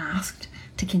be asked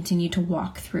to continue to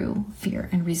walk through fear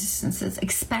and resistances,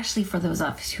 especially for those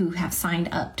of us who have signed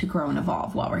up to grow and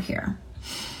evolve while we're here.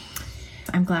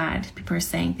 I'm glad people are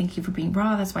saying thank you for being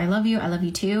raw. That's why I love you. I love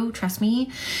you too. Trust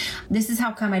me. This is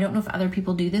how come, I don't know if other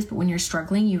people do this, but when you're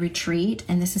struggling, you retreat.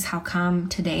 And this is how come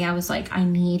today I was like, I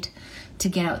need to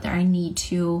get out there. I need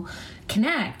to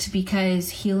connect, because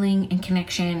healing and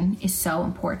connection is so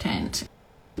important.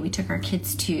 We took our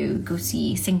kids to go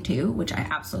see Sing 2, which I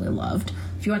absolutely loved.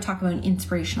 If you want to talk about an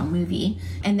inspirational movie.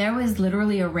 And there was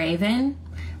literally a raven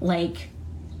like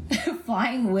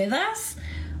flying with us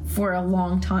for a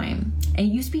long time. And it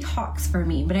used to be hawks for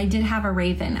me, but I did have a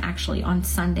raven actually on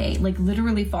Sunday, like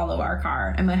literally follow our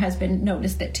car. And my husband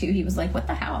noticed it too. He was like, what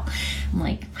the hell? I'm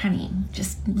like, honey,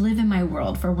 just live in my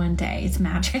world for one day. It's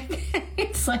magic.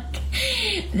 It's like,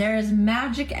 there's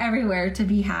magic everywhere to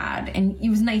be had. And it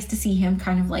was nice to see him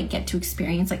kind of like get to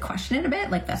experience, like question it a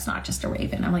bit. Like, that's not just a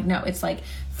raven. I'm like, no, it's like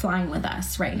flying with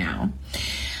us right now.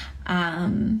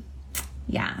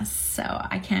 Yes, so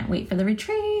I can't wait for the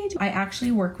retreat. I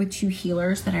actually work with 2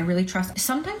 healers that I really trust.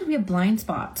 Sometimes we have blind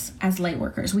spots as light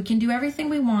workers. We can do everything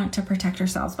we want to protect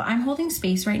ourselves, but I'm holding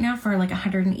space right now for like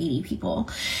 180 people.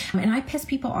 And I piss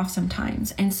people off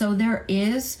sometimes. And so there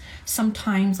is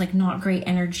sometimes like not great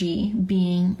energy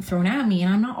being thrown at me.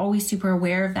 And I'm not always super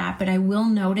aware of that, but I will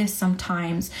notice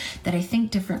sometimes that I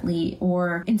think differently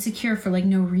or insecure for like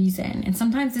no reason. And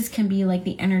sometimes this can be like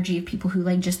the energy of people who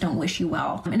like just don't wish you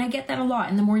well. And I get that a lot.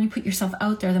 And the more you put yourself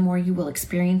out there, the more you will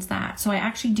experience that. So I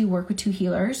actually do work with 2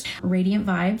 healers, Radiant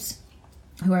Vibes,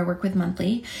 who I work with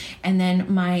monthly, and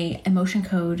then my emotion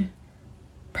code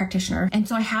practitioner. And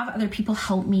so I have other people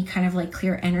help me kind of like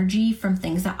clear energy from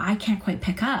things that I can't quite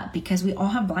pick up, because we all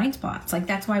have blind spots. Like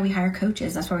that's why we hire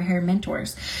coaches. That's why we hire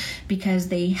mentors, because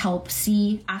they help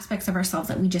see aspects of ourselves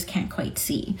that we just can't quite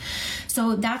see.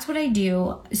 So that's what I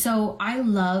do. So I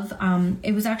love,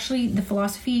 it was actually the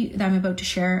philosophy that I'm about to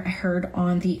share, I heard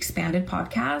on the Expanded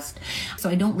podcast. So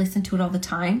I don't listen to it all the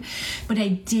time, but I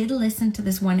did listen to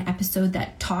this one episode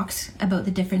that talks about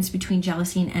the difference between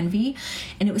jealousy and envy.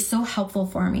 And it was so helpful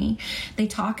for me. They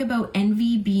talk about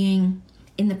envy being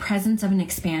in the presence of an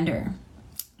expander,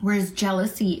 whereas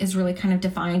jealousy is really kind of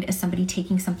defined as somebody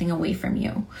taking something away from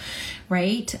you,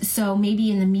 right? So maybe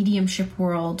in the mediumship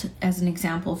world, as an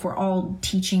example, if we're all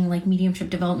teaching like mediumship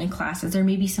development classes, there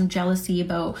may be some jealousy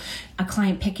about a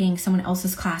client picking someone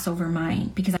else's class over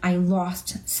mine because I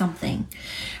lost something,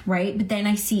 right? But then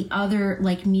I see other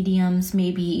like mediums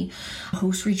maybe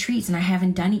host retreats and I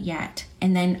haven't done it yet.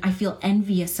 And then I feel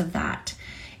envious of that.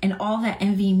 And all that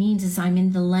envy means is I'm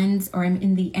in the lens, or I'm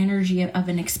in the energy of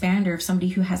an expander, of somebody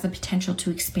who has the potential to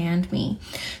expand me.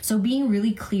 So being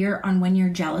really clear on when you're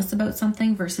jealous about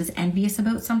something versus envious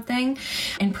about something,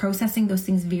 and processing those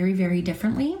things very, very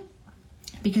differently.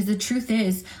 Because the truth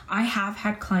is, I have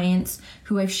had clients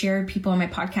who I've shared people on my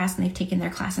podcast and they've taken their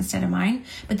class instead of mine,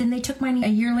 but then they took mine a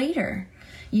year later.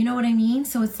 You know what I mean?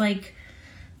 So it's like,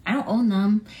 I don't own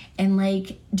them. And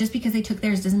like, just because they took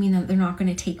theirs doesn't mean that they're not going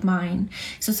to take mine.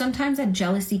 So sometimes that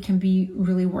jealousy can be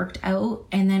really worked out.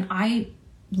 And then I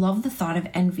love the thought of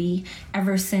envy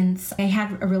ever since I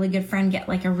had a really good friend get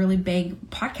like a really big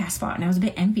podcast spot. And I was a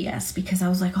bit envious because I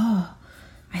was like, oh,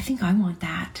 I think I want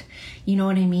that. You know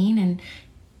what I mean? And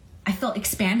I felt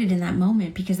expanded in that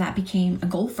moment because that became a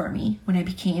goal for me when I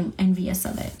became envious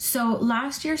of it. So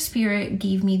last year, Spirit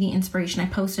gave me the inspiration. I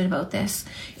posted about this.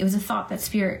 It was a thought that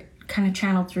Spirit kind of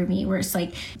channeled through me, where it's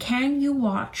like, can you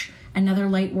watch another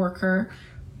light worker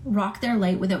rock their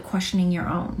light without questioning your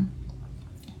own?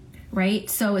 Right?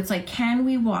 So it's like, can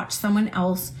we watch someone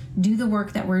else do the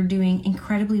work that we're doing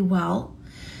incredibly well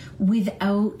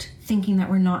without thinking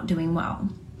that we're not doing well?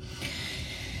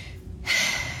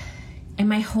 And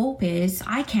my hope is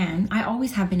I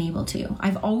always have been able to.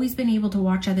 I've always been able to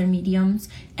watch other mediums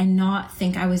and not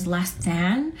think I was less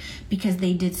than because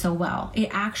they did so well. It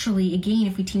actually, again,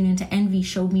 if we tune into envy,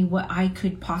 showed me what I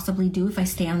could possibly do if I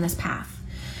stay on this path.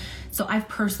 So I've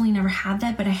personally never had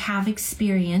that, but I have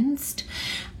experienced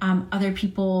other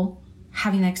people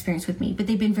having that experience with me, but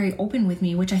they've been very open with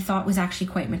me, which I thought was actually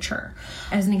quite mature.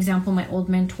 As an example, my old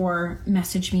mentor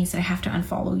messaged me and said, I have to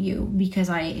unfollow you because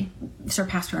I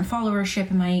surpassed her in followership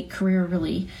and my career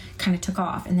really kind of took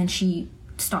off. And then she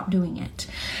stopped doing it.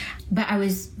 But I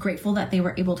was grateful that they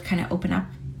were able to kind of open up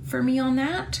for me on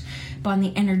that. But on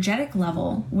the energetic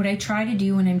level, what I try to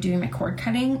do when I'm doing my cord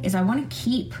cutting is I want to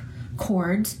keep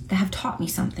cords that have taught me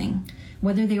something,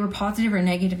 whether they were positive or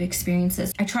negative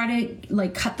experiences. I try to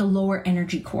like cut the lower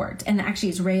energy cords. And actually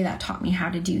it's Ray that taught me how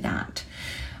to do that.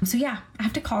 So yeah, I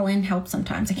have to call in help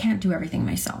sometimes. I can't do everything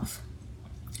myself.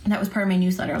 And that was part of my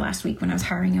newsletter last week when I was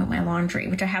hiring out my laundry,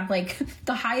 which I had like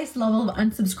the highest level of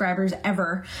unsubscribers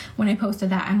ever when I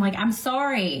posted that. I'm like, I'm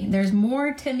sorry, there's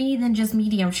more to me than just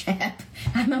mediumship.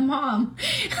 I'm a mom.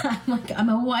 I'm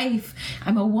a wife.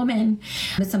 I'm a woman.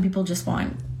 But some people just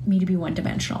want me to be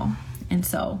one-dimensional. And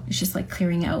so it's just like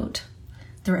clearing out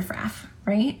the riffraff,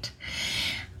 right?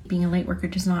 Being a light worker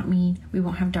does not mean we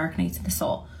won't have dark nights in the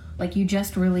soul. Like you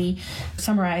just really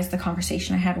summarized the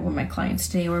conversation I had with my clients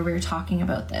today where we were talking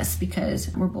about this,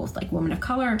 because we're both like women of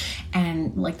color,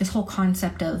 and like this whole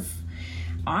concept of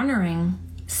honoring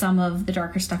some of the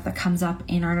darker stuff that comes up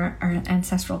in our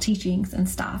ancestral teachings and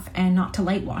stuff, and not to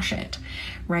light wash it,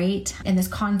 right? And this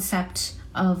concept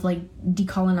of like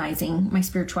decolonizing my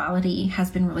spirituality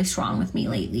has been really strong with me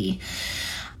lately.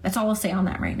 That's all I'll say on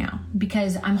that right now,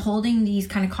 because I'm holding these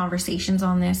kind of conversations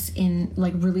on this in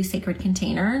like really sacred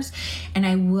containers, and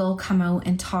I will come out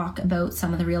and talk about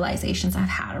some of the realizations I've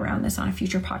had around this on a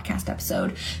future podcast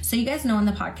episode. So you guys know on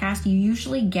the podcast, you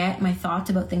usually get my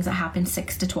thoughts about things that happen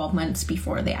 6 to 12 months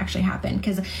before they actually happen,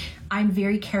 because I'm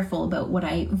very careful about what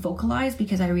I vocalize,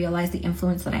 because I realize the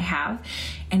influence that I have,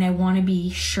 and I want to be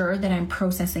sure that I'm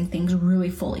processing things really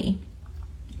fully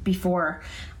before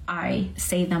I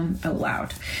say them out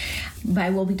loud. But I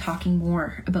will be talking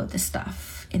more about this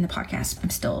stuff in the podcast. I'm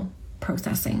still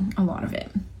processing a lot of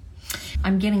it.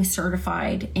 I'm getting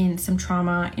certified in some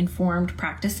trauma-informed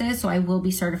practices, so I will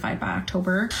be certified by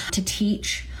October to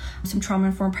teach some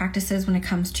trauma-informed practices when it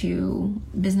comes to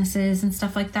businesses and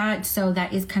stuff like that. So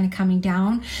that is kind of coming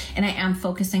down, and I am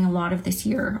focusing a lot of this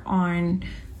year on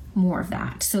more of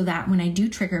that, so that when I do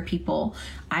trigger people,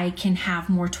 I can have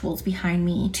more tools behind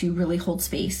me to really hold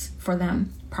space for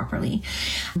them properly,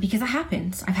 because that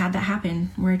happens. I've had that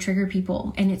happen where I trigger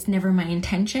people and it's never my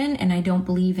intention, and I don't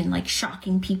believe in like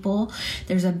shocking people.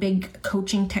 There's a big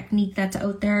coaching technique that's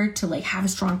out there to like have a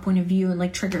strong point of view and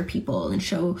like trigger people and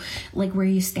show like where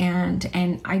you stand,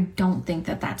 and I don't think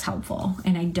that that's helpful,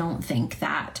 and I don't think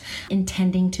that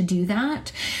intending to do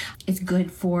that is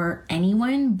good for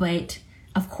anyone. But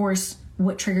of course,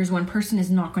 what triggers one person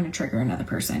is not going to trigger another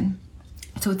person.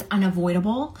 So it's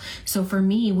unavoidable. So for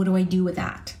me, what do I do with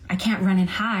that? I can't run and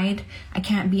hide. I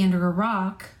can't be under a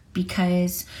rock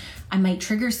because I might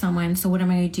trigger someone. So what am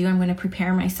I going to do? I'm going to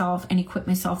prepare myself and equip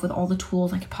myself with all the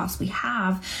tools I could possibly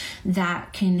have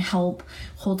that can help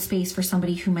hold space for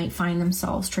somebody who might find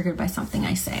themselves triggered by something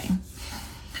I say.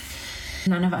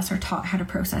 None of us are taught how to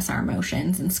process our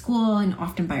emotions in school, and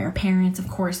often by our parents. Of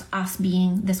course, us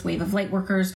being this wave of light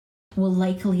workers will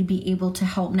likely be able to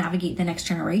help navigate the next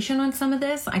generation on some of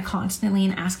this. I constantly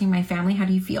am asking my family, how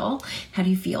do you feel? How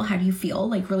do you feel? How do you feel?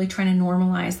 Like really trying to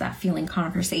normalize that feeling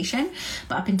conversation.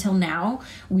 But up until now,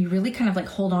 we really kind of like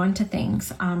hold on to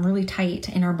things really tight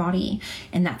in our body.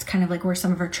 And that's kind of like where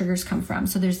some of our triggers come from.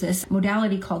 So there's this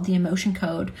modality called the emotion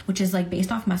code, which is like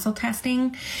based off muscle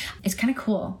testing. It's kind of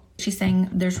cool. She's saying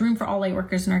there's room for all light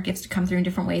workers and our gifts to come through in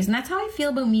different ways. And that's how I feel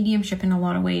about mediumship in a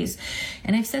lot of ways.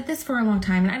 And I've said this for a long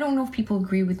time, and I don't know if people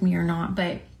agree with me or not,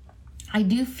 but I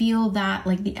do feel that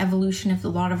like the evolution of a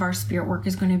lot of our spirit work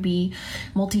is going to be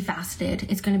multifaceted.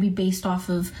 It's going to be based off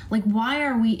of like, why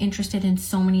are we interested in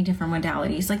so many different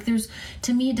modalities? Like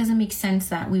to me, it doesn't make sense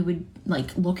that we would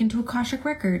like look into Akashic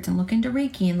Records and look into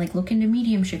Reiki and like look into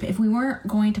mediumship if we weren't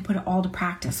going to put it all to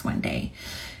practice one day.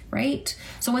 Right?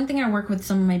 So one thing I work with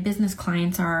some of my business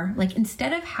clients are like,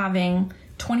 instead of having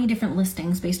 20 different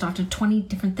listings based off of 20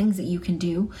 different things that you can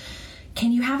do,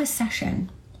 can you have a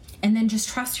session and then just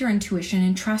trust your intuition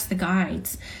and trust the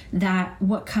guides that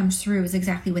what comes through is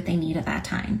exactly what they need at that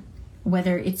time,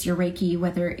 whether it's your Reiki,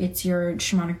 whether it's your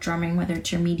shamanic drumming, whether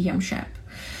it's your mediumship,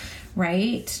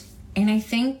 right? And I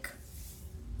think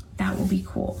that will be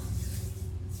cool.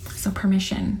 So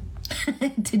permission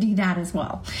to do that as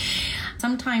well.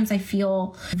 Sometimes I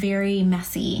feel very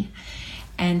messy,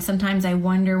 and sometimes I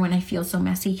wonder, when I feel so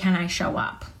messy, can I show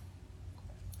up?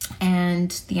 And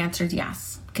the answer is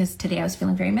yes, because today I was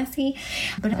feeling very messy,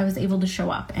 but I was able to show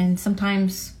up. And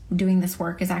sometimes doing this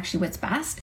work is actually what's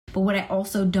best. But what I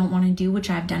also don't want to do,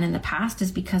 which I've done in the past,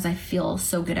 is because I feel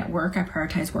so good at work, I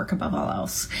prioritize work above all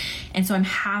else. And so I'm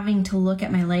having to look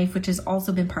at my life, which has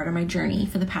also been part of my journey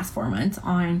for the past 4 months,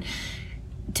 on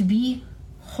to be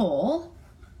whole.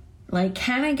 Like,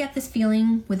 can I get this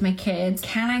feeling with my kids?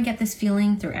 Can I get this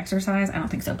feeling through exercise? I don't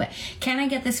think so, but can I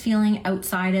get this feeling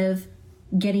outside of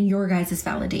getting your guys'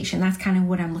 validation? That's kind of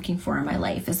what I'm looking for in my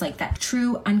life, is like that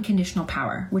true unconditional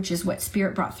power, which is what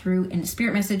Spirit brought through in the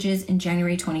Spirit Messages in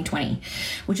January 2020,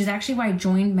 which is actually why I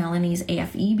joined Melanie's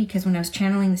AFE, because when I was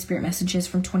channeling the Spirit Messages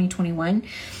from 2021,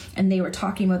 and they were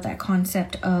talking about that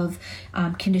concept of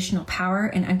conditional power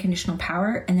and unconditional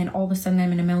power, and then all of a sudden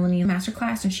I'm in a Melanie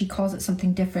masterclass and she calls it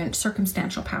something different.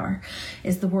 Circumstantial power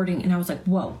is the wording. And I was like,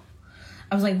 whoa.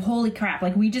 I was like, holy crap,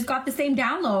 like we just got the same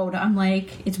download. I'm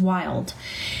like, it's wild.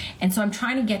 And so I'm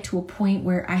trying to get to a point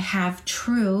where I have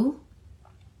true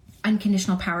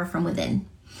unconditional power from within,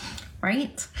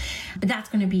 right? But that's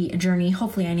going to be a journey.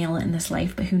 Hopefully I nail it in this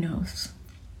life, but who knows?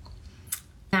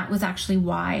 That was actually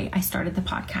why I started the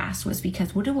podcast, was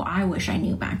because what do I wish I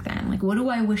knew back then? Like, what do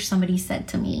I wish somebody said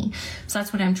to me? So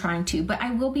that's what I'm trying to. But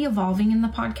I will be evolving in the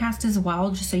podcast as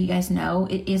well, just so you guys know.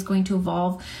 It is going to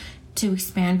evolve to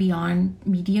expand beyond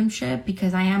mediumship,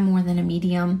 because I am more than a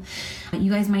medium.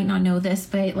 You guys might not know this,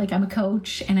 but like, I'm a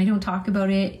coach, and I don't talk about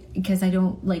it because I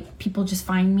don't like, people just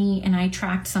find me and I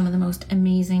attract some of the most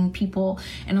amazing people,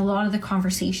 and a lot of the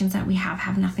conversations that we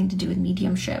have nothing to do with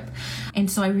mediumship.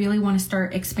 And so I really want to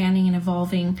start expanding and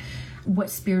evolving what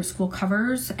Spirit School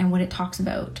covers and what it talks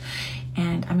about.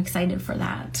 And I'm excited for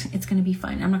that. It's going to be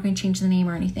fun. I'm not going to change the name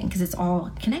or anything because it's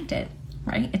all connected,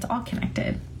 right? It's all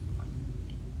connected.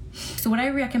 So what I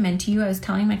recommend to you, I was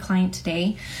telling my client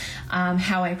today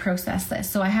how I process this.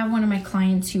 So I have one of my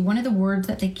clients who, one of the words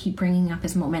that they keep bringing up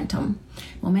is momentum.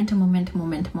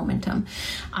 Momentum.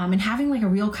 And having like a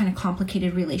real kind of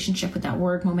complicated relationship with that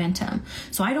word momentum.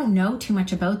 So I don't know too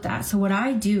much about that. So what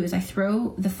I do is I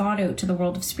throw the thought out to the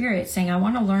world of spirit saying, I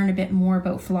want to learn a bit more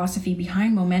about philosophy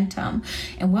behind momentum,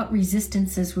 and what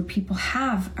resistances would people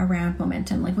have around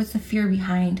momentum? Like, what's the fear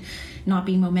behind not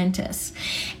being momentous?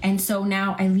 And so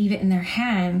now I leave it in their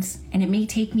hands, and it may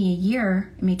take me a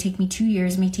year, it may take me 2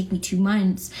 years, it may take me 2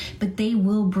 months, but they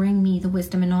will bring me the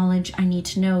wisdom and knowledge I need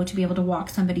to know to be able to walk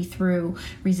somebody through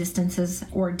resistances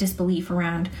or disbelief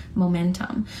around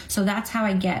momentum. So that's how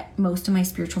I get most of my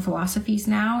spiritual philosophies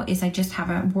now, is I just have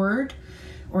a word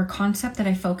or a concept that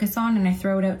I focus on, and I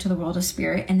throw it out to the world of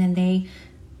spirit, and then they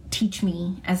teach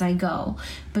me as I go.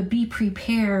 But be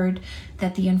prepared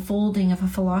that the unfolding of a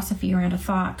philosophy around a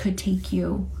thought could take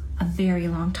you a very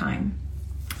long time.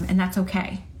 And that's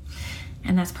okay.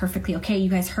 And that's perfectly okay. You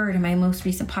guys heard in my most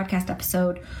recent podcast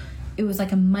episode, it was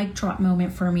like a mic drop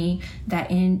moment for me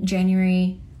that in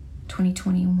January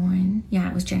 2021,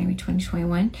 it was January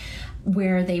 2021,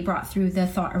 where they brought through the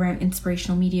thought around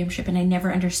inspirational mediumship, and I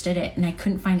never understood it, and I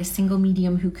couldn't find a single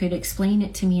medium who could explain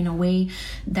it to me in a way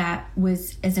that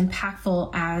was as impactful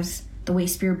as the way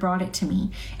Spirit brought it to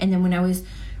me. And then when I was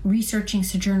researching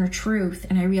Sojourner Truth,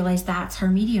 and I realized that's her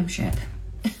mediumship.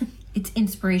 It's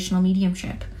inspirational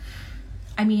mediumship.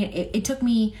 I mean, it took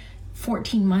me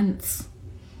 14 months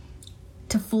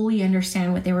to fully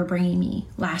understand what they were bringing me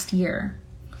last year.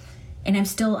 And I'm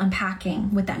still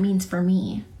unpacking what that means for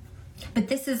me. But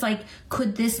this is like,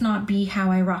 could this not be how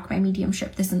I rock my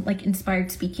mediumship? This is like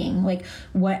inspired speaking, like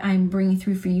what I'm bringing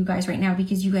through for you guys right now,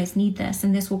 because you guys need this.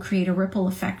 And this will create a ripple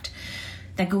effect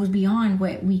that goes beyond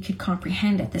what we could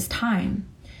comprehend at this time.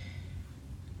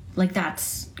 Like,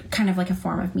 that's kind of like a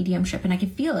form of mediumship. And I can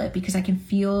feel it because I can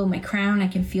feel my crown. I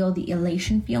can feel the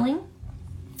elation feeling.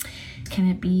 Can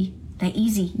it be that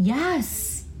easy?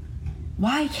 Yes.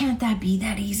 Why can't that be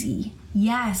that easy?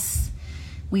 Yes.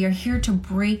 We are here to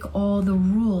break all the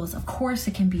rules. Of course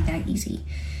it can be that easy.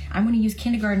 I'm going to use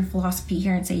kindergarten philosophy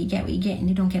here and say you get what you get and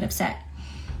you don't get upset.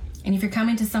 And if you're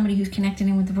coming to somebody who's connected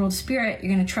in with the world of spirit,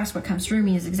 you're going to trust what comes through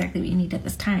me is exactly what you need at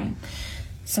this time.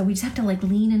 So we just have to like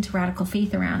lean into radical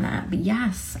faith around that. But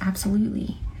yes,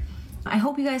 absolutely. I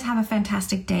hope you guys have a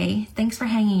fantastic day. Thanks for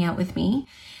hanging out with me.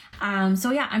 I'm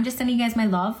just sending you guys my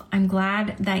love. I'm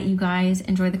glad that you guys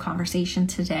enjoyed the conversation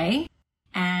today.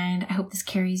 And I hope this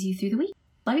carries you through the week.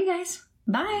 Love you guys.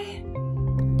 Bye.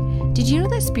 Did you know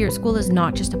that Spirit School is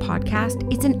not just a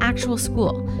podcast? It's an actual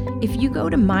school. If you go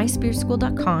to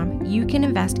myspiritschool.com, you can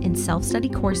invest in self-study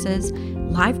courses,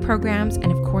 live programs,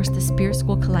 and of course the Spirit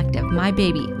School Collective, my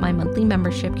baby, my monthly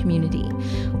membership community.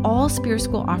 All Spirit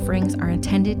School offerings are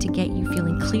intended to get you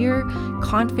feeling clear,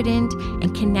 confident,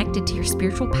 and connected to your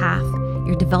spiritual path,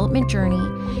 your development journey,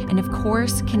 and of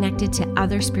course, connected to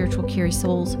other spiritual curious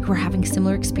souls who are having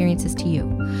similar experiences to you.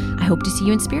 I hope to see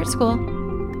you in Spirit School.